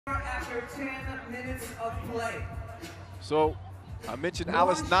That's your 10 minutes of play. So I mentioned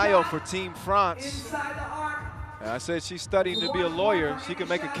Alice Nayo for Team France. Inside the arc. And I said she's studying to be a lawyer. She can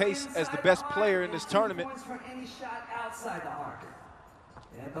make a case as the best player in this tournament. For any shot outside the arc.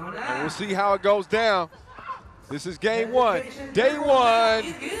 And we'll see how it goes down. This is game one, day one.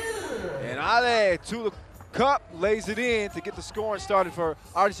 And Ale to the cup, lays it in to get the scoring started for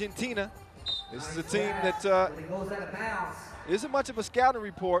Argentina. This is a team that isn't much of a scouting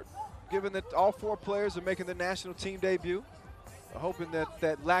report, given that all 4 players are making the national team debut. Hoping that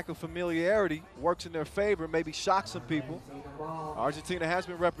that lack of familiarity works in their favor, maybe shock some people. Argentina has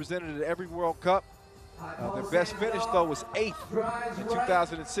been represented at every World Cup. Their best finish, though, was 8th in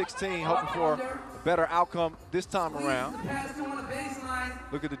 2016, hoping for a better outcome this time around.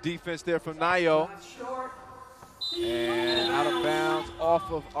 Look at the defense there from Nayo. And out of bounds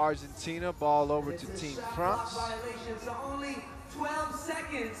off of Argentina. Ball over to Team France. Only 12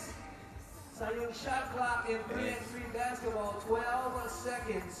 seconds. Shot clock in 3x3 basketball, 12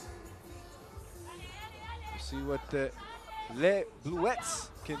 seconds. We'll see what the Les Bluettes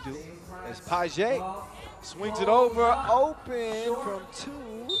can do as Paget swings it over, open from 2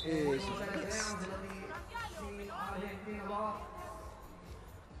 is missed.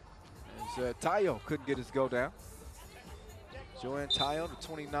 As Tayo couldn't get his go down. Joanne Tayo, the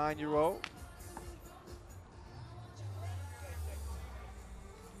 29-year-old.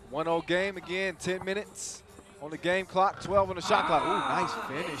 1-0 game again, 10 minutes on the game clock, 12 on the shot clock. Ooh, nice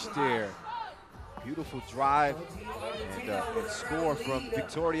finish there. Beautiful drive and score from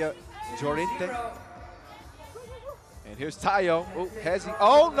Victoria Llorente. And here's Tayo. Oh, has he?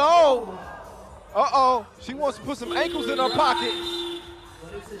 Oh, no! Uh-oh, she wants to put some ankles in her pocket.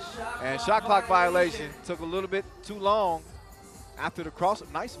 And shot clock violation. Took a little bit too long after the cross.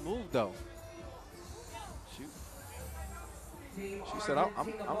 Nice move, though. She said,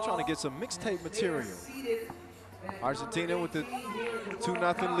 I'm trying to get some mixtape material. Argentina with the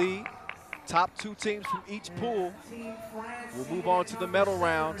 2-0 lead. Top 2 teams from each pool will move on to the medal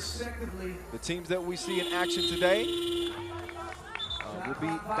rounds. The teams that we see in action today will be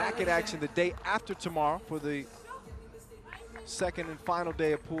back in action the day after tomorrow for the second and final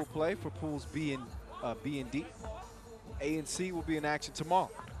day of pool play for pools B and D. A and C will be in action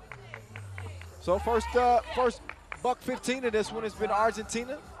tomorrow. So first buck 15 of this one has been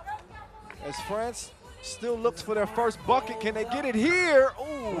Argentina, as France still looks for their first bucket. Can they get it here?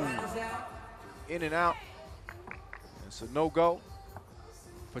 Ooh, in and out. It's a no-go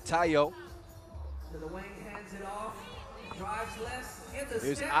for Tayo.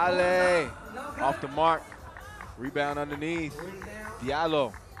 Here's Ale off the mark. Rebound underneath.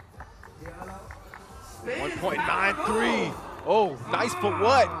 Diallo. 1.93. Oh, nice for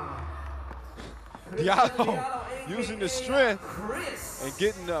what? Diallo using the strength and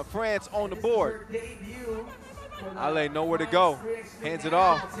getting France on the board. Ale nowhere to go. Hands it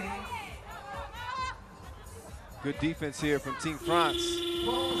off. Good defense here from Team France.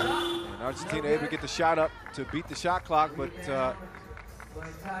 And Argentina able to get the shot up to beat the shot clock, but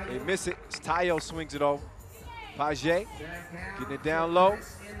they miss it. Tayo swings it over. Paget getting it down low. In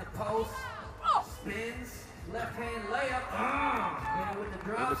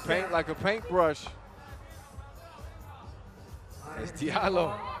the paint like a paintbrush. As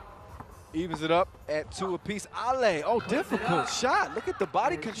Diallo evens it up at 2 apiece. Ale, oh, difficult shot. Look at the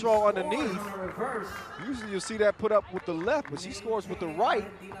body control underneath. Usually you'll see that put up with the left, but she scores with the right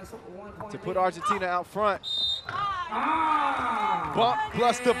to put Argentina out front. Bump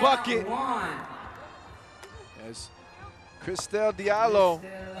plus the bucket. As Cristel Diallo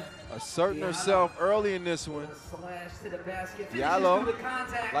asserting herself early in this one. Diallo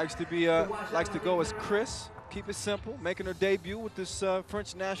likes to go as Chris. Keep it simple, making her debut with this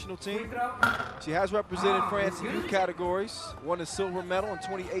French national team. She has represented France in youth categories, won a silver medal in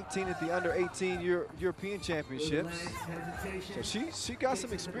 2018 at the under-18 European Championships. So she got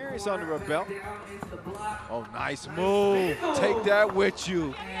some experience under her belt. Oh, nice move. Take that with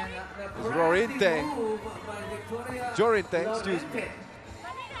you. Llorente, excuse me.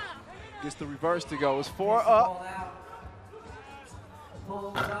 Gets the reverse to go. It's 4 up.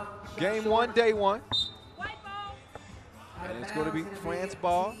 Game 1, day 1. And it's going to be France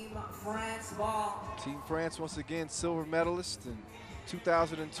ball. Team France, once again, silver medalist in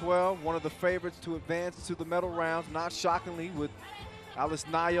 2012. One of the favorites to advance to the medal rounds, not shockingly, with Alice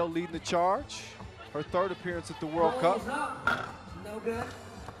Nayo leading the charge. Her 3rd appearance at the World Cup.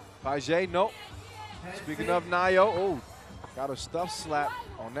 Paget, nope. Speaking of Nayo, oh, got her stuff slapped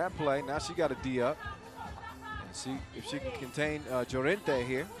on that play. Now she got a D up. And see if she can contain Llorente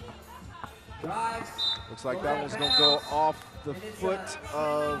here. Looks like that one's going to go off the foot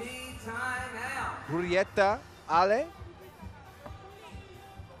of Timeout. Julieta Ale.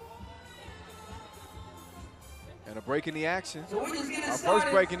 And a break in the action. So we're just getting Our started.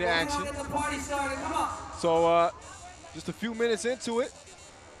 first break in the We're action. gonna get the party started. Come on. So just a few minutes into it.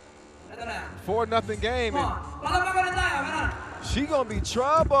 4-0 game. Come And on. Bala ba tayo, ganun. she gonna be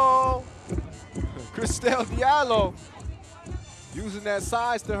trouble. Cristel Diallo using that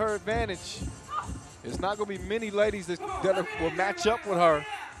size to her advantage. It's not gonna be many ladies that will match up with her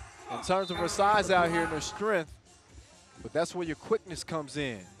in terms of her size out here and her strength. But that's where your quickness comes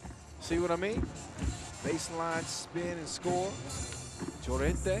in. See what I mean? Baseline spin and score.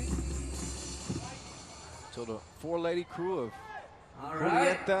 Llorente. So the four-lady crew of All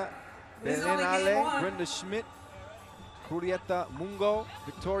right. Julieta This is only game Berenale, one. Brenda Schmidt, Julieta Mungo,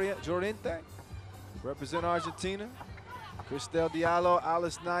 Victoria Llorente, represent Argentina. Cristel Diallo,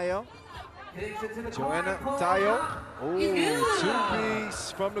 Alice Nayo, Takes it to the Joanna corner, pull Tayo. up. Oh, He's good.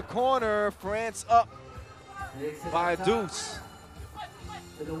 two-piece from the corner. France up Takes it by a to the top, deuce.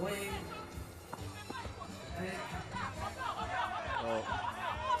 to the wing.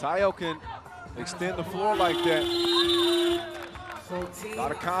 Tayo can extend the floor like that. So A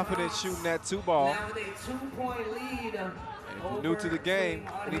lot of confidence shooting that two ball. Now with a 2-point lead. And if you're new to the over game, Team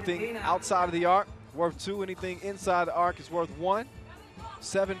anything Argentina. outside of the arc worth 2. Anything inside the arc is worth 1.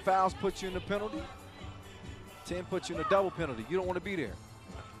 7 fouls puts you in the penalty. 10 puts you in a double penalty. You don't want to be there.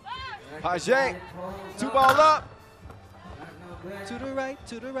 Page, 2 ball up. To the right,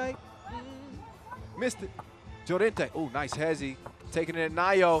 to the right. Missed it. Llorente, oh, nice hezzy. Taking it at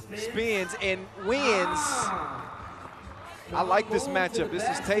Nayo, spins and wins. I like this matchup. This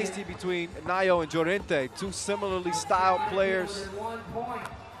is tasty between Nayo and Llorente, two similarly styled players.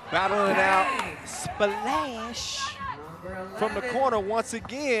 Battling it out. Splash. From the corner once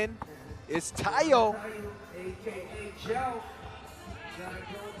again, it's Tayo. AKA Joe. Gotta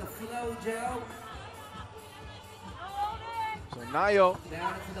go with the flow, Joe. So Nayo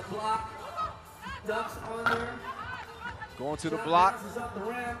Down into the block. Ducks under. going to the block Bounces up the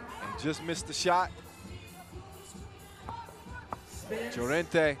rim. and just missed the shot. Spins.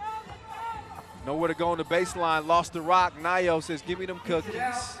 Llorente, nowhere to go on the baseline, lost the rock. Nayo says, give me them cookies.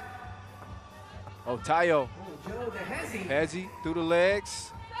 Oh, Tayo, Oh, Joe, the hezzy. hezzy through the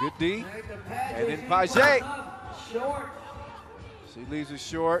legs, good D. Right to Page. And then He Page. puts up Short. She leaves it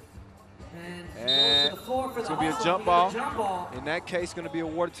short. And And goes to the floor for it's the gonna be a hustle. jump We got ball. Jump ball. In that case, gonna be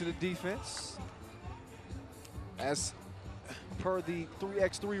awarded to the defense. As per the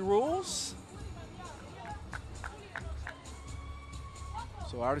 3x3 rules.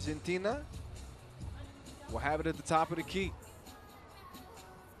 So Argentina will have it at the top of the key.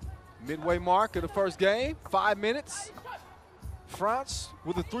 Midway mark of the first game, 5 minutes. France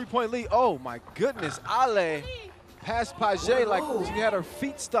with a 3-point lead. Oh my goodness, Ale passed Page like she had her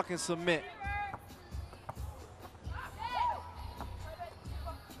feet stuck in cement.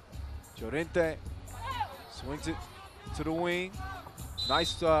 Llorente swings it to the wing.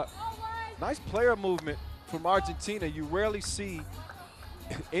 Nice, nice player movement from Argentina. You rarely see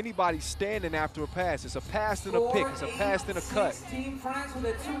anybody standing after a pass. It's a pass and a pick. It's a pass and a cut. Team France with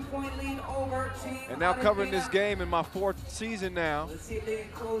a 2-point lead over Team And now covering this Argentina. game in my 4th season now, Let's see if they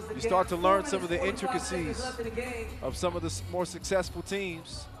can close the you gap. start to learn 4 some of the minutes, 45 seconds intricacies left in the game. of some of the more successful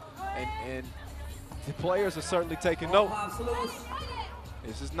teams. And the players are certainly taking Ball note. pops loose.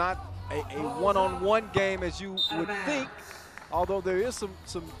 This is not a one-on-one game as you would think, although there is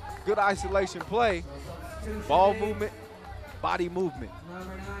some good isolation play. Ball movement, body movement.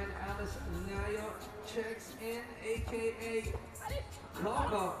 Number 9, Alice Nayo checks in, a.k.a.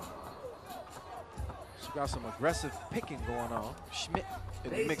 Coco. She got some aggressive picking going on. Schmidt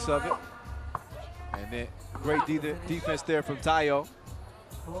in the mix of it. And then great defense there from Tayo.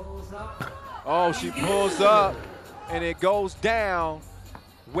 Pulls up. Oh, she pulls up, and it goes down.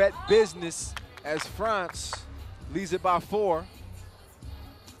 Wet business as France leads it by 4.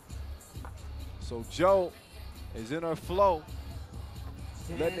 So Joe is in her flow,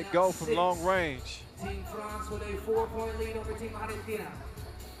 letting it go from 10-6. long range. Team France with a 4-point lead over Team Argentina.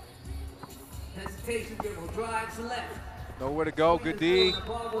 Hesitation dribble, drives left. Nowhere to go, good D. The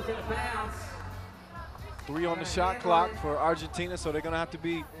ball goes into bounds. 3 on the shot clock for Argentina, so they're gonna have to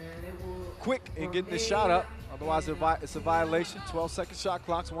be And it will quick in getting this shot up. Otherwise, it's a violation. 12-second shot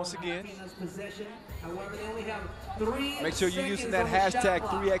clocks once again. Possession. However, they only have 3 Make sure you're using that seconds on the shot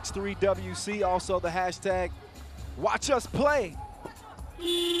hashtag clock. 3x3WC. Also the hashtag Watch Us Play.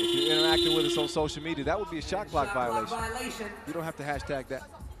 If you're interacting with us on social media, that would be a shot clock violation. You don't have to hashtag that.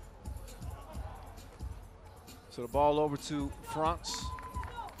 So the ball over to France.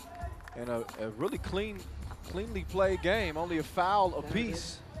 And a really cleanly played game. Only a foul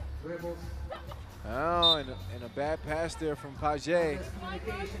apiece Dribbles. Oh, and a bad pass there from Page.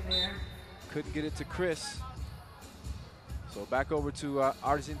 Miscommunication there. Couldn't get it to Chris. So back over to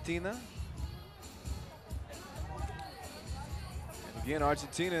Argentina. And again,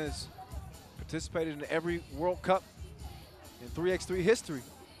 Argentina has participated in every World Cup in 3x3 history.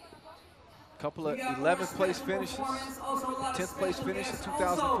 A couple of 11th place finishes, 10th place finish in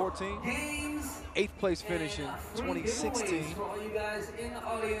 2014, 8th place finish in 2016.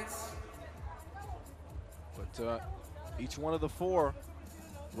 But each one of the four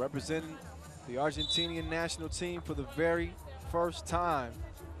representing the Argentinian national team for the very first time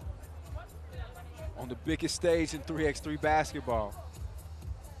on the biggest stage in 3x3 basketball.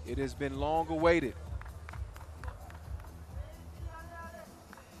 It has been long awaited.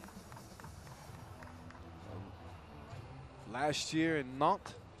 Last year in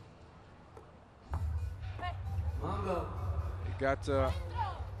Nantes, it got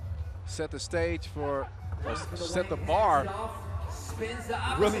set the stage for, set the bar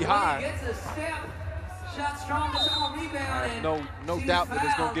really high. I have no doubt that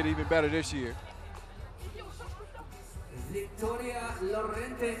it's going to get even better this year.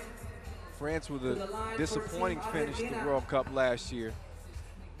 France with a disappointing finish to the World Cup last year.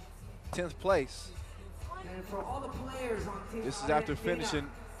 10th place. This is after finishing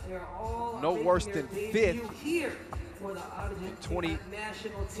no worse than 5th in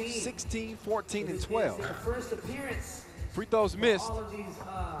 2016, 14, and 12. Free throws missed.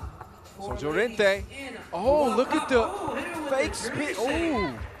 So Llorente, oh, look at the fake spin.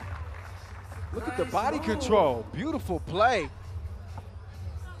 Oh, look at the body control. Beautiful play.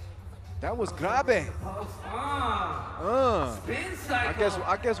 That was grave.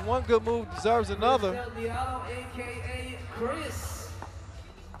 I guess one good move deserves another.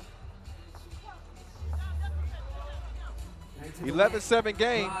 11-7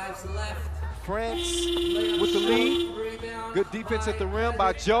 game. France with the lead. Good defense at the rim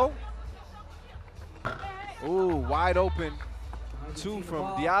by Joe. Ooh, wide open. 2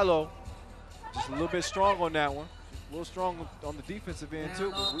 from Diallo. Just a little bit strong on that one. A little strong on the defensive end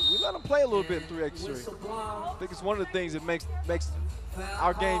too, but we let them play a little bit in 3x3. I think it's one of the things that makes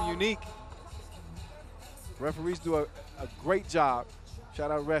our game unique. Referees do a great job.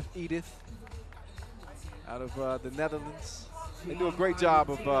 Shout out Ref Edith out of the Netherlands. They do a great job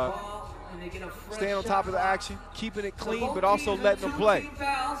of staying on top of the action, keeping it clean, but also letting them play.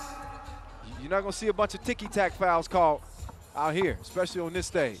 You're not going to see a bunch of ticky-tack fouls called out here, especially on this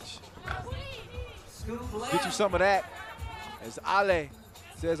stage. Get you some of that. As Ale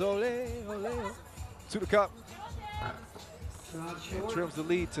says, ole, ole, to the cup. And trims the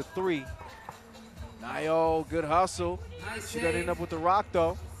lead to 3. Nayo, good hustle. She doesn't end up with the rock,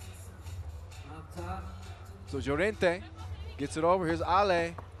 though. So Llorente gets it over. Here's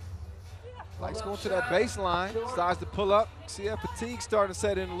Ale. Likes going to that baseline. Decides to pull up. See that fatigue starting to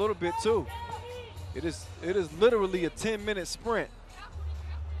set in a little bit, too. It is literally a 10-minute sprint.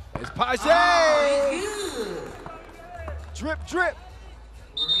 It's Page! Drip, drip.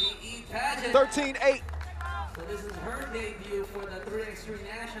 13-8. So this is her debut for the 3x3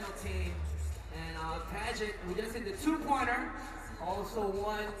 national team. And Paget, we just hit the 2-pointer. Also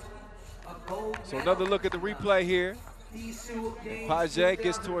won a gold medal. So another look at the replay here. Page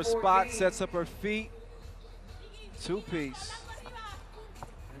gets to her spot, sets up her feet. 2-piece.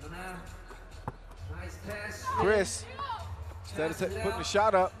 Chris, instead of putting the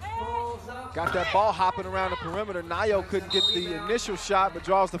shot up, got that ball hopping around the perimeter. Nayo couldn't get the initial shot, but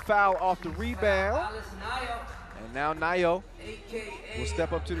draws the foul off the rebound. And now Nayo will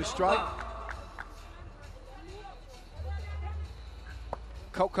step up to the strike.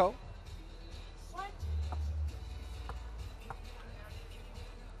 Coco.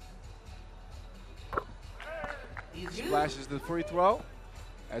 Splashes the free throw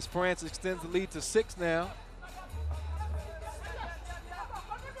as France extends the lead to 6 now.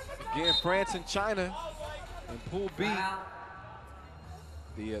 Again, France and China in Pool B,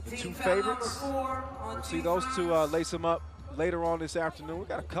 the 2 favorites. We'll see those 2 lace them up later on this afternoon. We've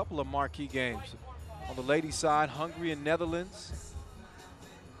got a couple of marquee games. On the ladies' side, Hungary and Netherlands.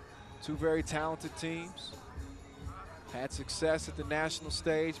 2 very talented teams. Had success at the national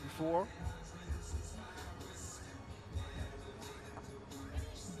stage before.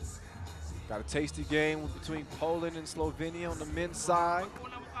 Got a tasty game between Poland and Slovenia on the men's side.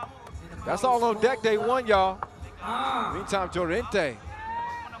 That's all on deck day 1, y'all. Meantime, Llorente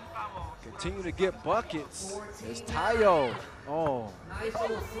continue to get buckets. There's Tayo. Oh.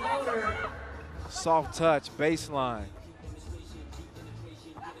 Soft touch, baseline.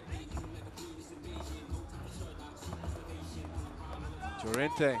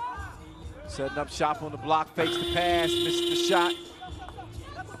 Llorente Setting up shop on the block, fakes the pass, misses the shot.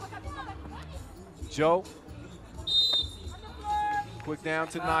 Joe. Quick down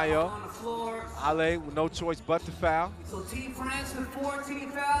to Nayo. Ale with no choice but to foul. So Team France with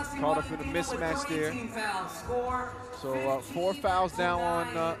 14 fouls. Caught up in a mismatch there. So 4 fouls now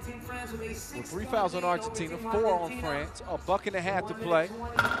on, well, 3 fouls on Argentina, 4 on France. A buck and a half to play.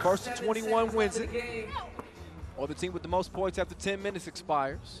 First to 21 wins it. Or the team with the most points after 10 minutes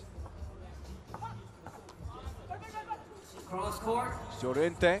expires. Cross court.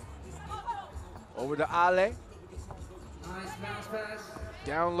 Llorente. Over to Ale. Nice bounce pass.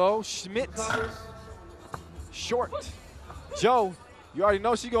 Down low, Schmidt. Short. Joe, you already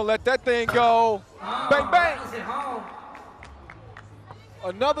know she's gonna let that thing go. Bang, bang.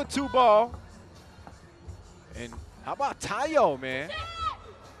 Another 2-ball. And how about Tayo, man?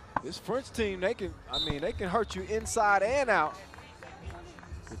 This French team, they can hurt you inside and out.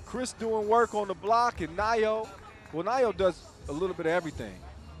 With Chris doing work on the block and Nayo. Well, Nayo does a little bit of everything.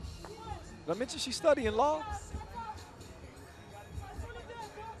 Did I mention she's studying law?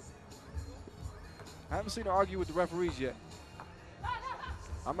 I haven't seen her argue with the referees yet.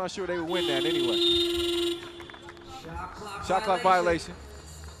 I'm not sure they would win that anyway. Shot clock violation.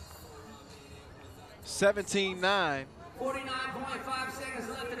 17-9. 49.5 seconds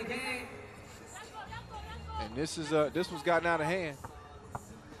left in the game. And this one's gotten out of hand.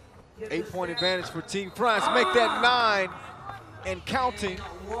 8-point advantage for Team France. Make that 9 and counting.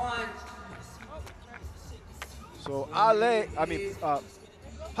 So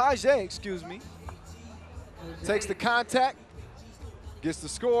Page, excuse me, takes the contact, gets the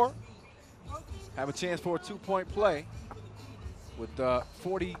score, have a chance for a 2-point play with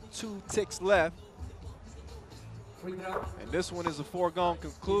 42 ticks left. And this one is a foregone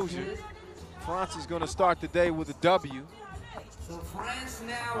conclusion. France is going to start the day with a W. So France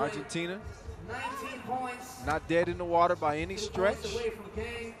now Argentina, 19 points. not dead in the water by any stretch. Away from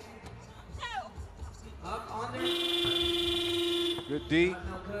Kane. Up, under. Good D. No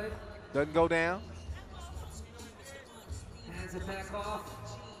good. Doesn't go down. Hands it back off.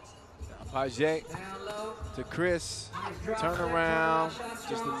 Page Down low. to Chris. Turn around.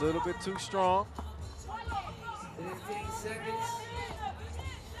 Just a little bit too strong. 15 seconds.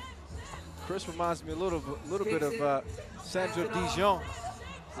 Chris reminds me a little bit of Sandra Dijon,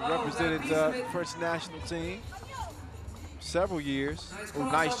 who represented the French national team several years. Ooh,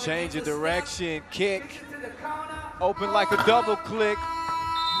 nice change of direction, kick. Open like a double click.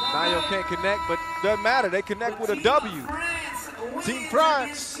 Nayo can't connect, but doesn't matter. They connect with a W. Team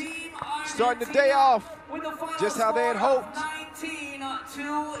France starting the day off just how they had hoped.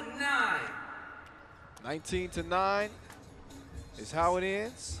 19-9 is how it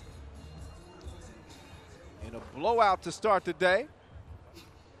ends. And a blowout to start the day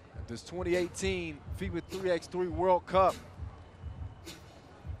at this 2018 FIBA 3x3 World Cup.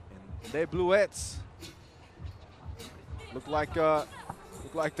 And Les Bluettes look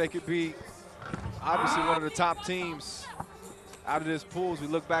like they could be obviously one of the top teams out of this pool as we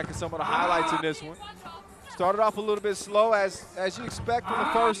look back at some of the highlights in this one. Started off a little bit slow as you expect from the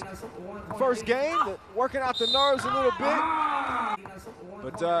first game, working out the nerves a little bit.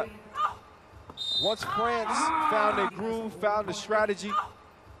 But once France found their groove, found the strategy,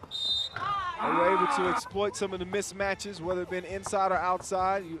 they were able to exploit some of the mismatches, whether it been inside or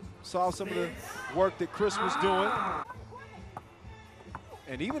outside. You saw some of the work that Chris was doing.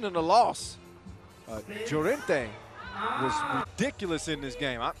 And even in the loss, Llorente was ridiculous in this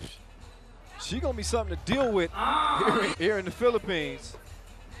game. She's going to be something to deal with here in the Philippines.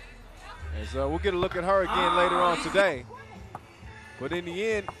 As we'll get a look at her again later on today. But in the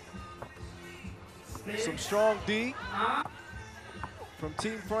end, some strong D from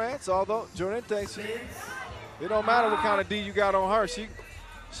Team France. Although Llorente, it don't matter what kind of D you got on her. She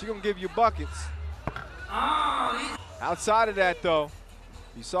going to give you buckets. Outside of that, though,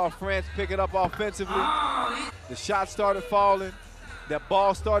 you saw France pick it up offensively. The shots started falling. That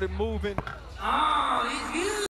ball started moving.